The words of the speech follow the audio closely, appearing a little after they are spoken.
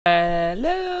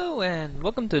Hello and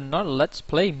welcome to another Let's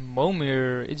Play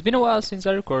Momir. It's been a while since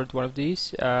I recorded one of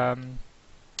these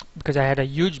because I had a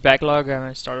huge backlog and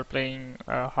I started playing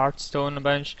Hearthstone a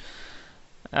bunch.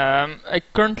 I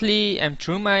currently am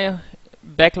through my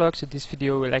backlog, so this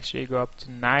video will actually go up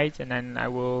tonight, and then I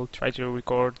will try to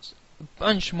record a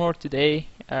bunch more today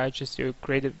just to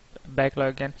create a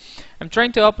backlog again. I'm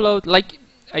trying to upload, like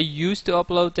I used to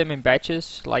upload them in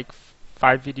batches, like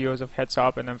 5 videos of Heads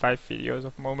Up and then 5 videos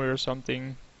of Momir or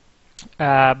something.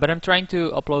 But I'm trying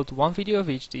to upload 1 video of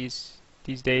each these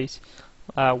days.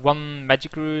 1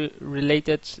 magic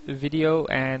related video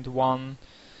and 1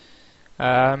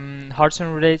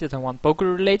 Hearthstone related and 1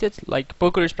 poker related. Like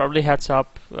poker is probably Heads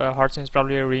Up, Hearthstone is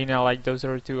probably Arena. Like those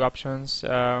are 2 options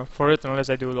for it,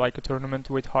 unless I do like a tournament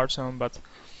with Hearthstone. But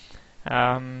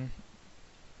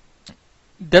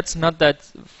that's not that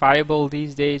viable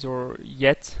these days, or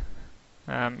yet.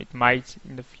 It might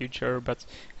in the future, but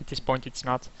at this point it's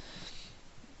not.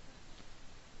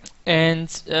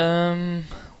 And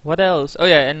what else? Oh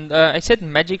yeah, and I said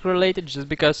magic related just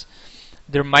because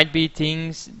there might be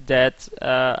things that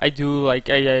I do, like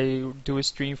I do a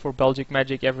stream for Belgic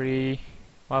Magic every...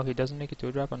 Wow, he doesn't make a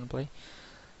 2-drop on the play.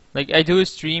 Like I do a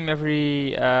stream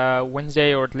every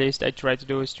Wednesday, or at least I try to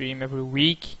do a stream every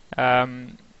week,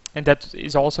 and that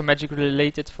is also magic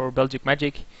related for Belgic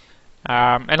Magic.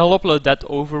 And I'll upload that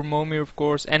over Momir, of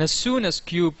course. And as soon as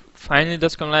Cube finally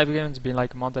does come live again, it's been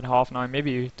like a month and a half now,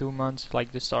 maybe 2 months,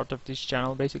 like the start of this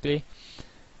channel, basically.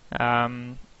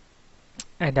 And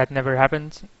that never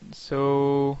happened.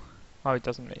 So, oh, it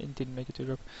didn't make it to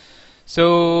drop.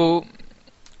 So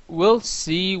we'll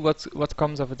see what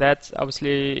comes of that.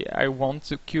 Obviously, I want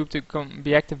the Cube to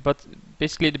be active, but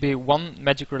basically to be 1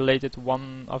 magic related,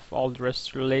 1 of all the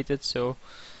rest related. So.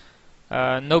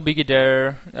 No biggie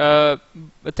there.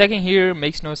 Attacking here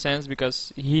makes no sense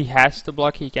because he has to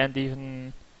block. He can't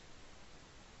even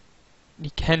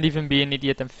be an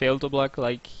idiot and fail to block.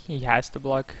 Like he has to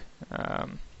block.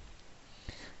 And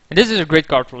this is a great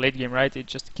card for late game, right? It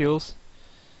just kills.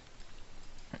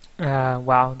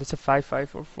 Wow, that's a 5/5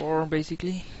 for 4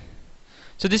 basically.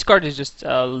 So this card is just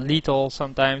lethal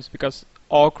sometimes because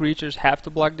all creatures have to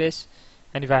block this,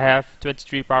 and if I have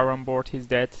 23 power on board, he's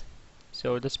dead.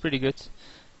 So that's pretty good.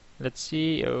 Let's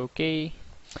see. Okay,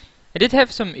 I did have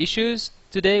some issues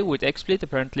today with Xsplit.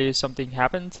 Apparently something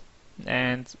happened,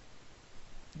 and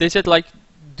they said like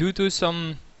due to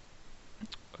some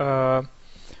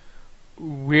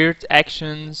weird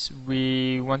actions,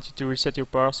 we want you to reset your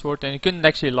password, and you couldn't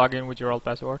actually log in with your old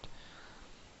password.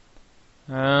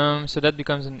 So that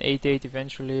becomes an 8/8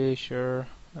 eventually. Sure,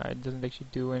 it doesn't actually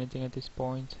do anything at this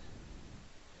point.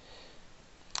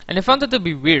 And I found that to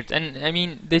be weird, and I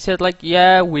mean, they said like,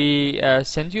 yeah, we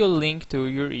sent you a link to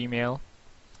your email.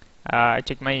 I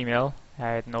checked my email, I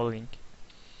had no link.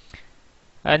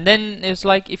 And then it's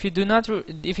like, if you did not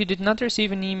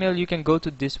receive an email, you can go to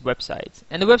this website.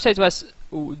 And the website was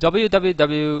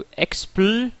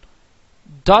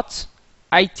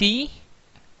www.xsplit.it.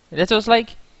 That was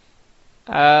like,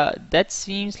 that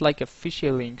seems like a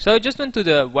fishy link. So I just went to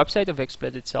the website of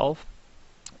Xsplit itself,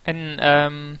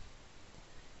 and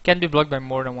can be blocked by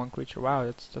more than 1 creature.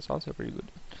 Wow, that's also pretty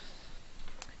good.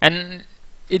 And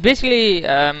it basically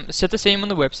said the same on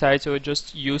the website, so it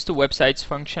just used the website's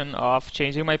function of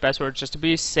changing my password just to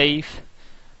be safe.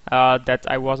 That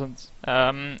I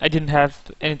didn't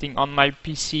have anything on my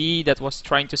PC that was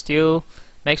trying to steal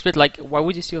my Xsplit. Like, why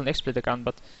would you steal an Xsplit account?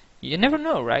 But you never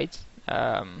know, right?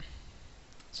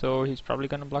 So he's probably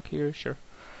gonna block here, sure.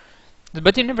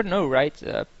 But you never know, right?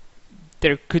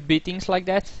 There could be things like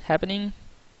that happening.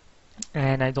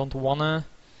 And I don't wanna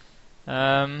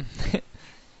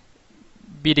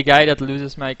be the guy that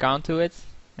loses my account to it,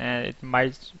 and it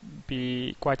might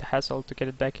be quite a hassle to get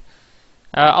it back.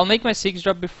 I'll make my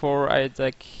 6-drop before I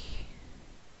like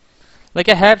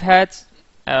I have had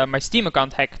my Steam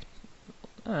account hacked.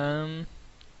 Oh,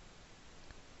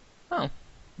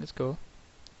 that's cool.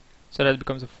 So that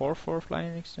becomes a 4/4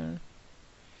 flying next turn.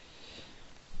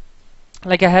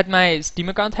 Like I had my Steam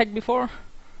account hacked before.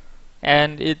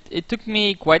 And it took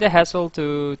me quite a hassle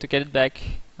to get it back.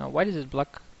 Why does it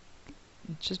block?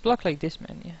 It just block like this,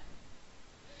 man. Yeah.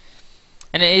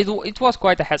 And it was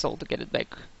quite a hassle to get it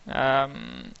back.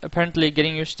 Apparently,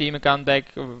 getting your Steam account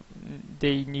back,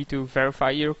 they need to verify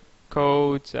your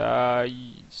code. I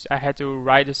had to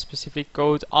write a specific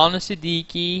code on a CD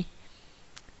key.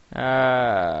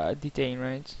 Detain,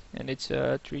 right? And it's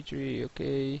 3/3.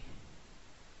 Okay.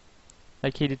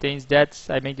 Like he detains that,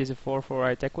 I make this a 4/4,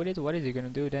 I attack with it. What is he gonna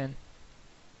do then?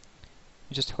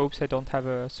 He just hopes I don't have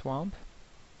a swamp.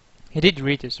 He did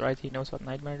read this, right? He knows what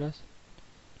Nightmare does.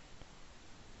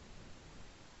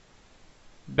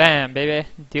 Bam, baby,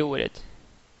 deal with it.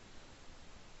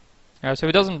 So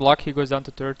he doesn't block, he goes down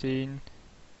to 13.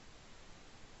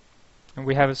 And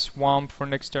we have a swamp for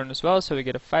next turn as well, so we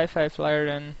get a 5/5 flyer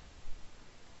then.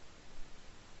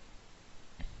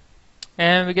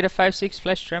 And we get a 5/6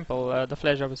 flash trample. The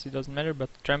flash obviously doesn't matter, but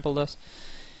trample does.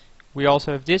 We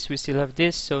also have this, we still have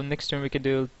this, so next turn we can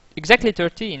do exactly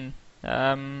 13.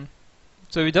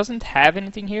 So he doesn't have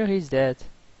anything here, he's dead.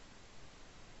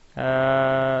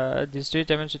 This 3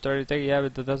 damage to target attack, yeah,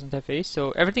 but that doesn't have ace,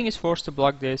 so everything is forced to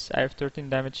block this. I have 13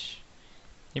 damage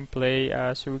in play,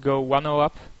 so we go 1-0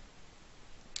 up.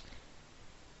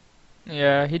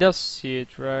 Yeah, he does see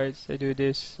it, right? I do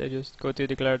this, I just go to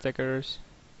declare attackers.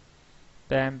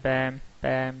 Bam, bam,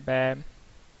 bam, bam.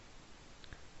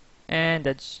 And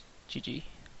that's GG.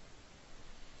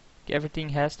 Everything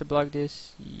has to block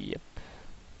this. Yep.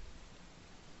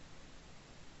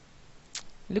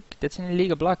 Look, that's an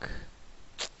illegal block.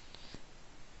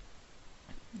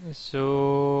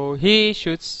 So he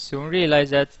should soon realize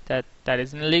that that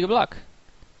is an illegal block.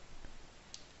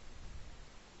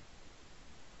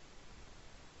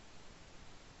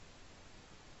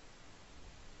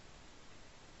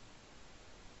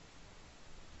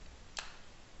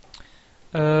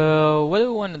 What do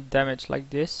we want to damage like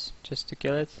this, just to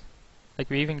kill it? Like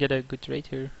we even get a good trade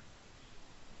here.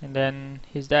 And then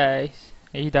he dies.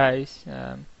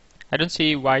 I don't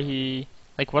see why he...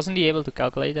 Like, wasn't he able to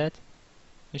calculate that?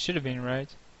 He should have been,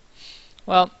 right?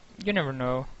 Well, you never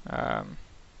know.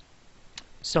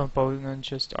 Some opponents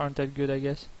just aren't that good, I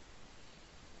guess.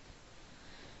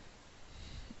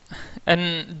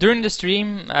 And during the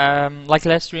stream, like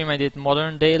last stream, I did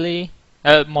Modern daily.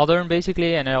 Modern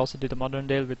basically, and I also did a Modern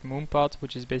daily with Moonpot,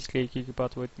 which is basically a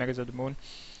Kikipot with Megas of the Moon.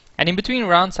 And in between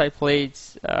rounds I played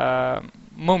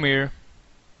Momir.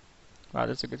 Wow,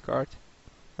 that's a good card.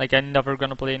 Like, I'm never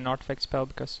gonna play an artifact spell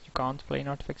because you can't play an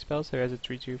artifact spell, so he has a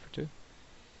 3/2 for 2.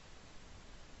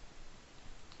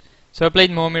 So I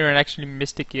played Momir and actually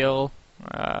missed the kill,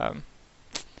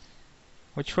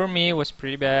 which for me was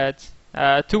pretty bad.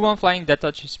 2/1 flying death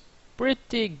touch is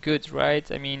pretty good, right?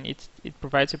 I mean, it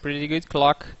provides a pretty good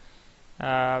clock,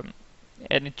 and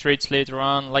it trades later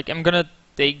on. Like, I'm gonna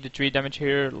take the 3 damage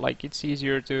here. Like, it's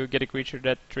easier to get a creature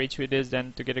that trades with this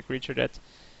than to get a creature that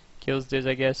kills this,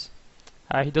 I guess.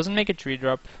 He doesn't make a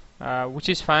 3-drop, which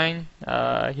is fine.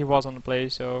 He was on the play,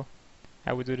 so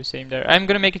I would do the same there. I'm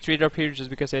gonna make a 3-drop here just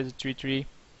because he has a 3/3.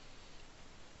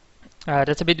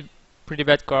 That's a pretty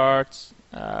bad card,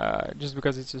 just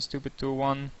because it's a stupid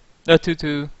 2/1,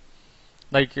 2/2.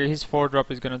 Like, his 4-drop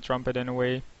is gonna trump it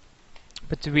anyway.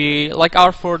 But like,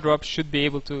 our 4-drop should be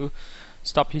able to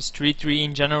stop his 3/3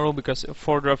 in general, because a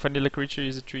 4-drop vanilla creature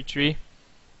is a 3/3.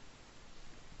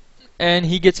 And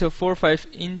he gets a 4/5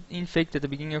 infect at the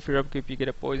beginning of your upkeep, you get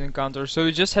a poison counter. So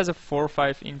it just has a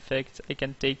 4/5 infect. I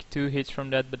can take 2 hits from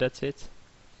that, but that's it.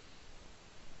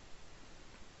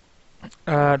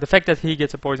 The fact that he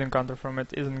gets a poison counter from it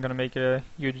isn't gonna make a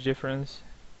huge difference.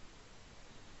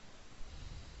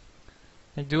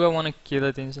 Like, do I want to kill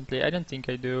it instantly? I don't think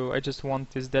I do. I just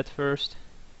want this dead first.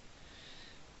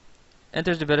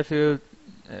 Enters the battlefield.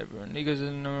 Everyone goes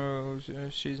in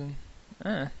the season.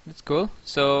 That's cool.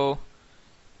 So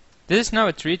this is now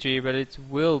a 3/3, but it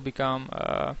will become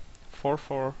a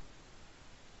 4/4,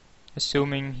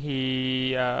 assuming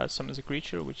he summons a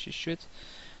creature, which he should.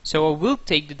 So I will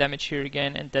take the damage here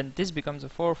again, and then this becomes a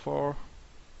 4/4.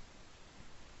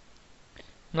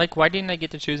 Like, why didn't I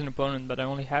get to choose an opponent? But I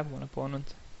only have one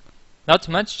opponent. Not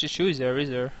much to choose there, is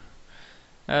there?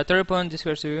 Third opponent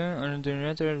discards 2 on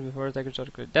the turn before attacker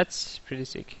starts. That's pretty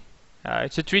sick.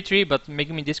 It's a 3/3, but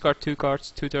making me discard 2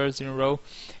 cards 2 turns in a row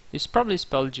is probably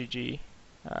spell GG.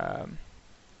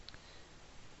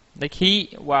 Like,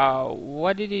 wow,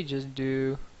 what did he just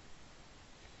do?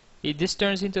 This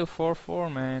turns into a 4/4,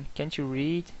 man. Can't you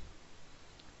read?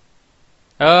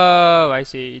 Oh, I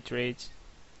see. It trades.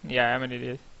 Yeah, I'm an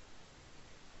idiot.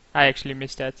 I actually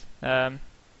missed that.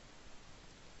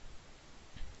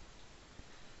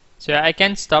 So I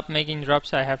can't stop making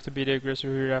drops. I have to be the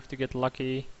aggressor here. I have to get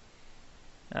lucky.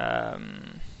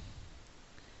 And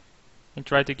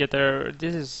try to get there.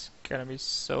 This is gonna be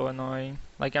so annoying.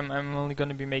 Like, I'm only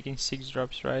gonna be making 6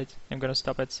 drops, right? I'm gonna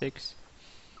stop at 6.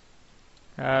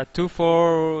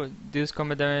 2/4 deals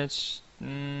combat damage.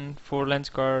 4 lens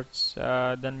cards.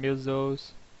 Then mills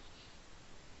those.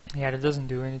 Yeah, that doesn't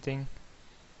do anything.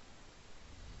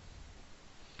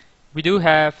 We do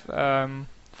have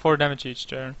 4 damage each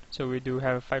turn, so we do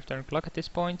have a 5-turn clock at this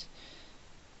point.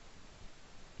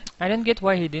 I don't get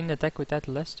why he didn't attack with that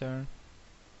last turn.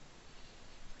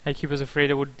 Like, he was afraid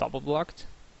I would double blocked.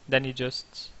 Then he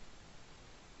just...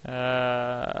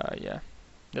 yeah.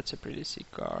 That's a pretty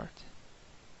sick card.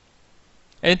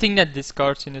 Anything that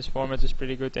discards in this format is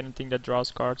pretty good. Anything that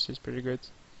draws cards is pretty good.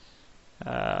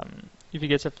 If he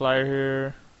gets a flyer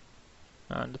here,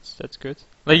 that's good.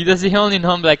 Like, does he only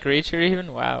non-black creature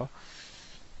even? Wow.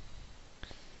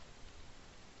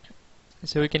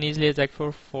 So we can easily attack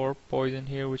for 4 poison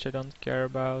here, which I don't care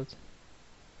about.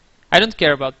 I don't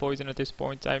care about poison at this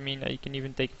point. I mean, I can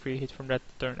even take a free hit from that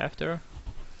turn after.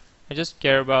 I just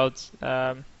care about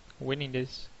winning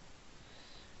this.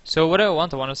 So what do I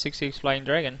want? I want a 6/6 flying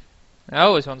dragon. I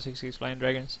always want 6/6 flying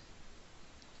dragons,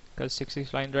 because 6/6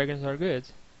 flying dragons are good.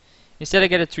 Instead I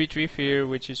get a 3/3 fear,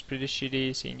 which is pretty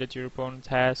shitty, seeing that your opponent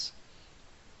has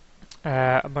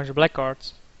a bunch of black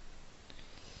cards.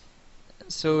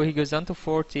 So he goes down to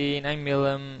 14, I mill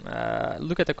him.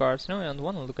 Look at the cards. No, I don't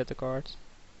want to look at the cards.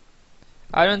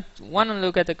 I don't want to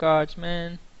look at the cards,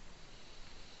 man.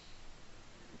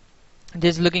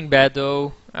 This is looking bad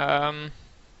though.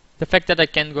 The fact that I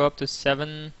can't go up to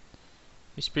 7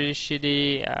 is pretty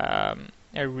shitty.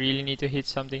 I really need to hit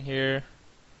something here.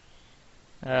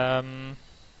 Yeah,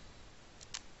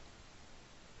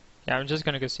 I'm just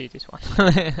gonna go see this one.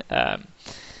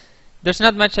 There's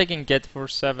not much I can get for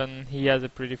 7. He has a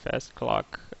pretty fast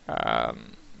clock.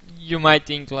 You might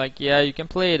think like, yeah, you can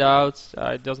play it out.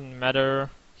 It doesn't matter.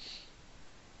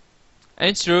 And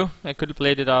it's true. I could have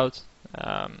played it out.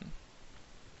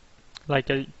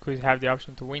 Like I could have the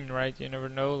option to win, right? You never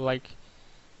know. Like,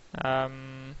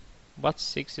 what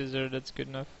 6 is there that's good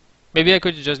enough? Maybe I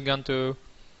could have just gone to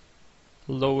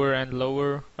lower and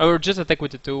lower, or just attack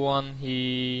with the 2/1.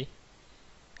 He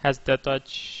has that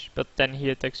touch, but then he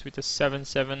attacks with a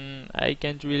 7/7. I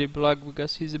can't really block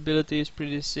because his ability is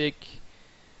pretty sick.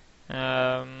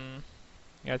 Yeah,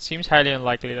 it seems highly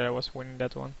unlikely that I was winning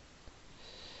that one.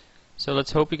 So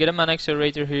let's hope we get a mana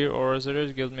accelerator here or a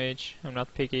Zerus Guildmage. I'm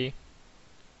not picky,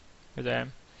 but I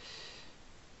am.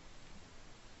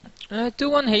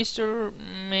 2/1 haster,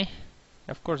 meh.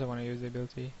 Of course I want to use the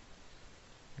ability.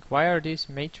 Like, why are these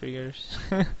mate triggers?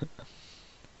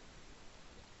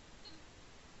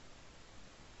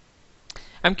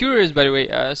 I'm curious, by the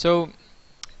way. So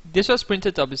this was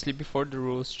printed obviously before the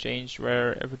rules changed,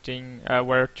 where everything,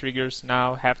 where triggers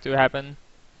now have to happen.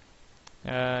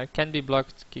 Can be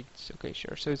blocked, kicked. Okay,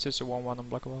 sure. So it's just a 1/1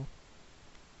 unblockable.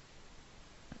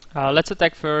 Let's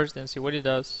attack first and see what he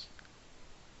does.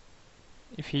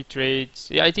 If he trades,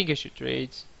 yeah, I think he should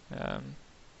trade.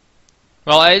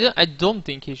 Well, I don't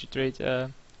think he should trade.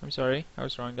 I'm sorry, I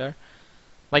was wrong there.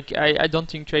 Like, I don't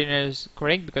think trading is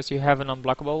correct because you have an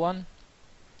unblockable one,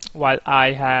 while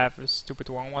I have a stupid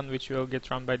 1/1 which will get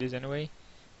run by this anyway.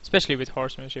 Especially with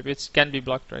horsemanship, it can be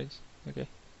blocked, right? Okay.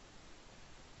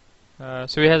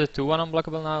 So he has a 2/1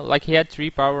 unblockable now. Like, he had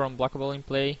 3 power unblockable in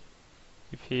play.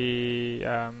 If he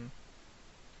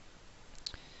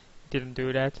didn't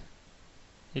do that,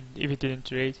 if he didn't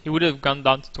trade, he would have gone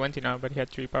down to 20 now, but he had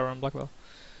 3 power unblockable.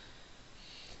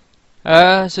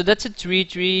 So that's a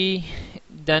 3/3,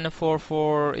 then a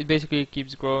 4/4. It basically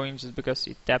keeps growing just because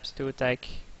it taps to attack.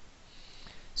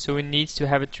 So it needs to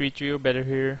have a 3/3 or better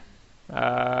here.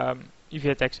 If he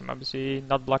attacks him, obviously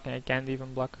not blocking, I can't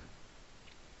even block.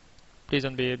 Please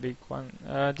don't be a big one.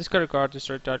 Discard a card to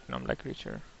start target non-black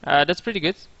creature. That's pretty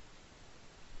good,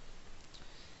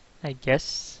 I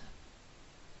guess.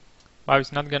 Wow,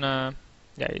 he's not gonna.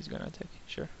 Yeah, he's gonna attack,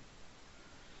 sure.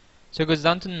 So it goes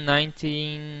down to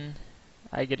 19.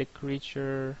 I get a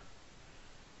creature.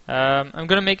 I'm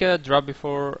gonna make a drop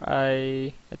before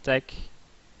I attack.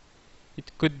 It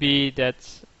could be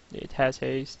that it has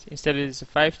haste. Instead it is a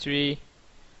 5/3.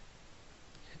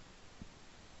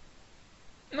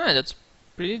 No, that's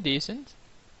pretty decent.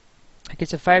 Like,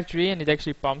 it's a 5/3 and it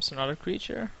actually pumps another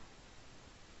creature.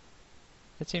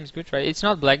 That seems good, right? It's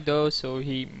not black though, so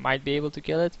he might be able to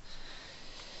kill it.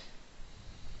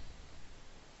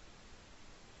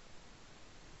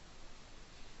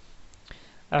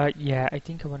 Yeah, I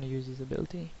think I want to use this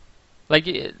ability. Like,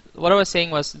 what I was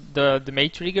saying was the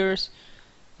mate triggers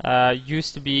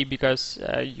used to be because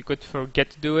you could forget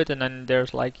to do it, and then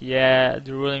there's like, yeah,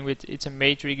 the ruling with it's a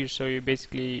mate trigger, so you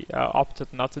basically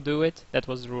opted not to do it. That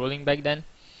was the ruling back then.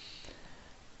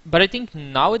 But I think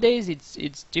nowadays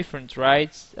it's different,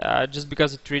 right? Just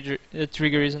because the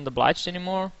trigger isn't obliged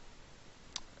anymore.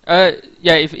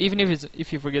 Yeah, even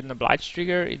if you forget an obliged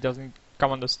trigger, it doesn't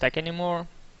come on the stack anymore.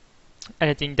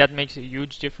 And I think that makes a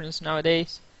huge difference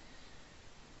nowadays.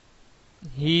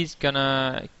 He's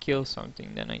gonna kill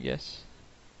something then, I guess.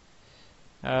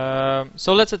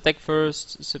 So let's attack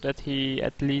first so that he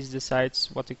at least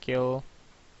decides what to kill.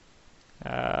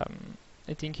 I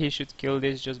think he should kill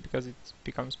this just because it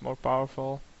becomes more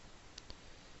powerful.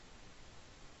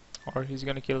 Or he's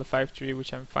gonna kill the 5-3,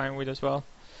 which I'm fine with as well.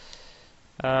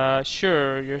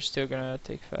 Sure, you're still gonna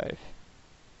take 5.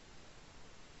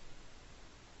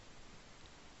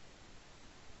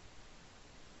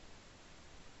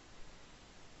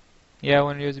 Yeah,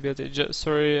 when usability.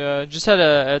 Sorry, just had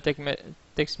a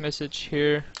text message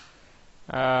here.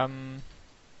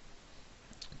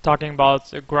 Talking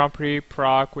about Grand Prix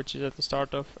Prague, which is at the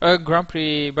start of Grand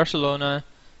Prix Barcelona,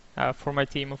 for my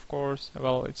team, of course.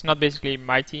 Well, it's not basically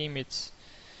my team. It's,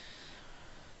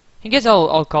 I guess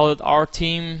I'll call it our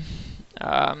team.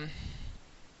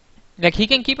 Like, he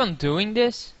can keep on doing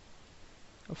this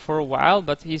for a while,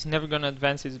 but he's never gonna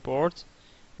advance his board,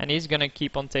 and he's gonna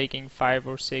keep on taking 5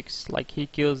 or 6. Like, he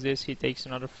kills this, he takes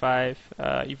another 5,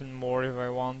 even more if I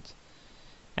want.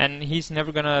 And he's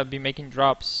never gonna be making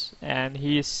drops, and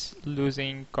he's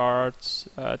losing cards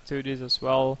to this as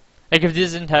well. Like, if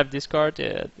this didn't have this card,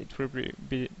 it would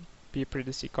be a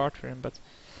pretty sick card for him. But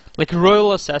like,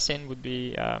 Royal Assassin would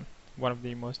be one of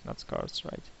the most nuts cards,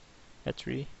 right? At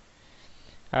 3.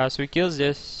 So he kills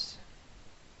this,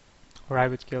 or I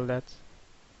would kill that.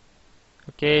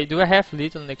 Okay, do I have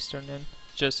lethal next turn then?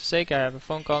 Just a sec, I have a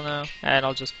phone call now, and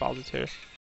I'll just pause it here.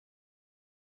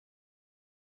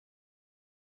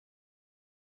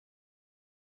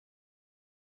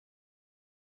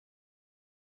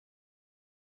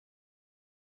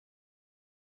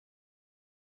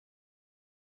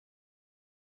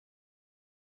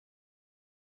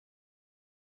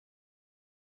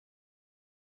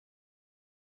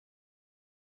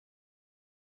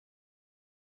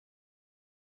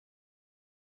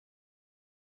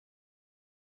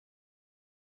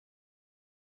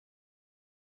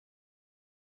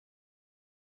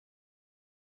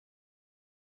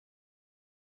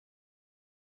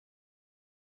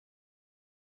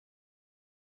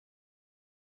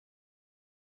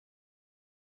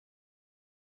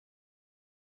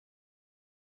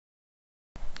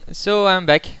 So I'm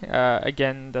back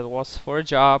again. That was for a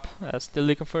job. Still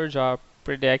looking for a job.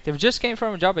 Pretty active. Just came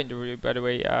from a job interview, by the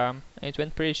way. It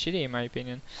went pretty shitty in my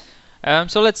opinion.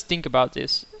 So let's think about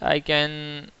this. I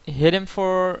can hit him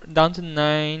for down to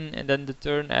 9, and then the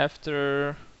turn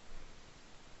after.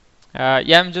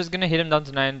 Yeah, I'm just gonna hit him down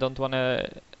to 9. Don't wanna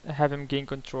have him gain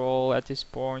control at this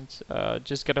point.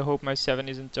 Just gotta hope my 7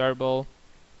 isn't terrible.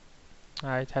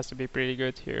 It has to be pretty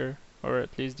good here, or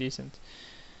at least decent.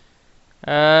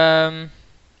 That's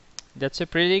a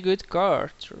pretty good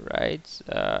card, right?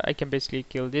 I can basically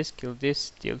kill this,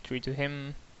 deal 3 to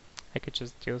him. I could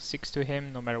just deal 6 to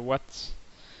him, no matter what.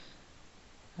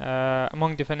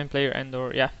 Among defending player and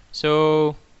or, yeah.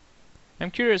 So,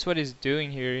 I'm curious what he's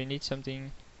doing here. He needs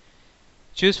something.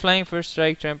 Choose flying, first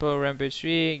strike, trample, rampage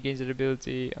 3, gains that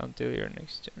ability until your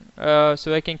next turn.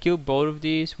 So I can kill both of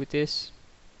these with this.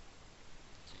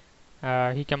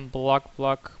 He can block,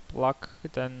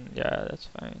 then yeah, that's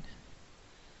fine.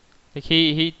 Like,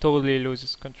 he totally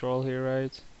loses control here,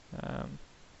 right?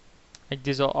 Like,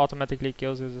 this automatically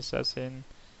kills his assassin.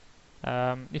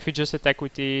 If you just attack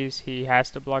with these, he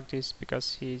has to block this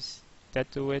because he's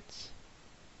dead to it.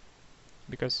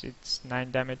 Because it's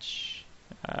 9 damage.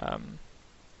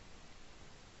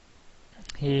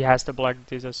 He has to block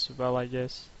this as well, I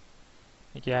guess.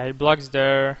 Like, yeah, he blocks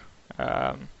there.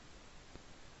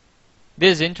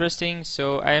 This is interesting,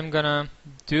 so I am gonna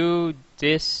do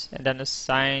this and then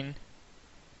assign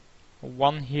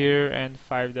 1 here and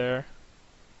 5 there.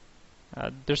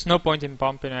 There's no point in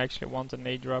pumping, I actually want an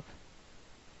 8 drop.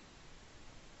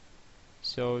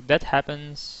 So that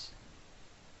happens.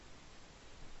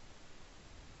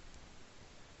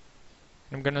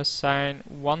 I'm gonna assign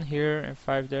 1 here and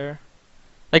 5 there.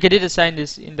 Like, I did assign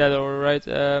this in that order,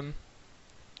 right?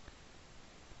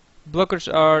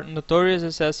 Blockers are Notorious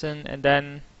Assassin and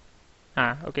then...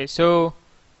 okay, so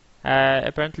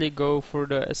apparently go for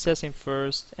the Assassin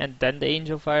first and then the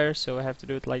Angel Fire, so I have to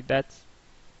do it like that.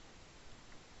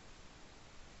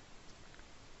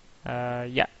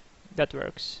 Yeah, that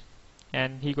works.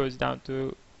 And he goes down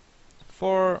to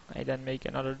 4, I then make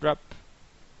another drop.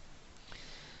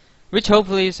 Which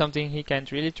hopefully is something he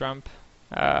can't really trump.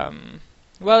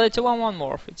 Well, it's a 1-1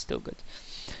 morph, it's still good.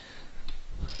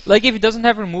 Like, if it doesn't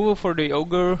have removal for the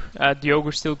Ogre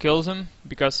still kills him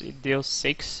because it deals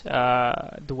 6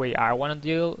 the way I want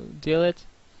to deal it.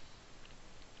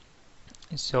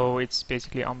 So it's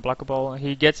basically unblockable.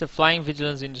 He gets a Flying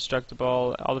Vigilance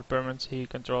indestructible, other permanents he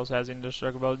controls has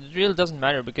indestructible. It really doesn't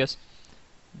matter because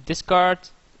this card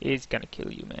is gonna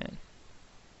kill you, man.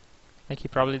 Like, he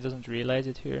probably doesn't realize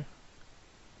it here.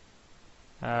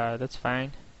 That's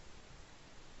fine.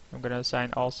 I'm gonna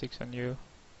assign all 6 on you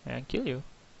and kill you.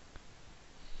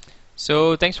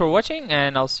 So thanks for watching,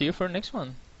 and I'll see you for the next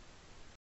one.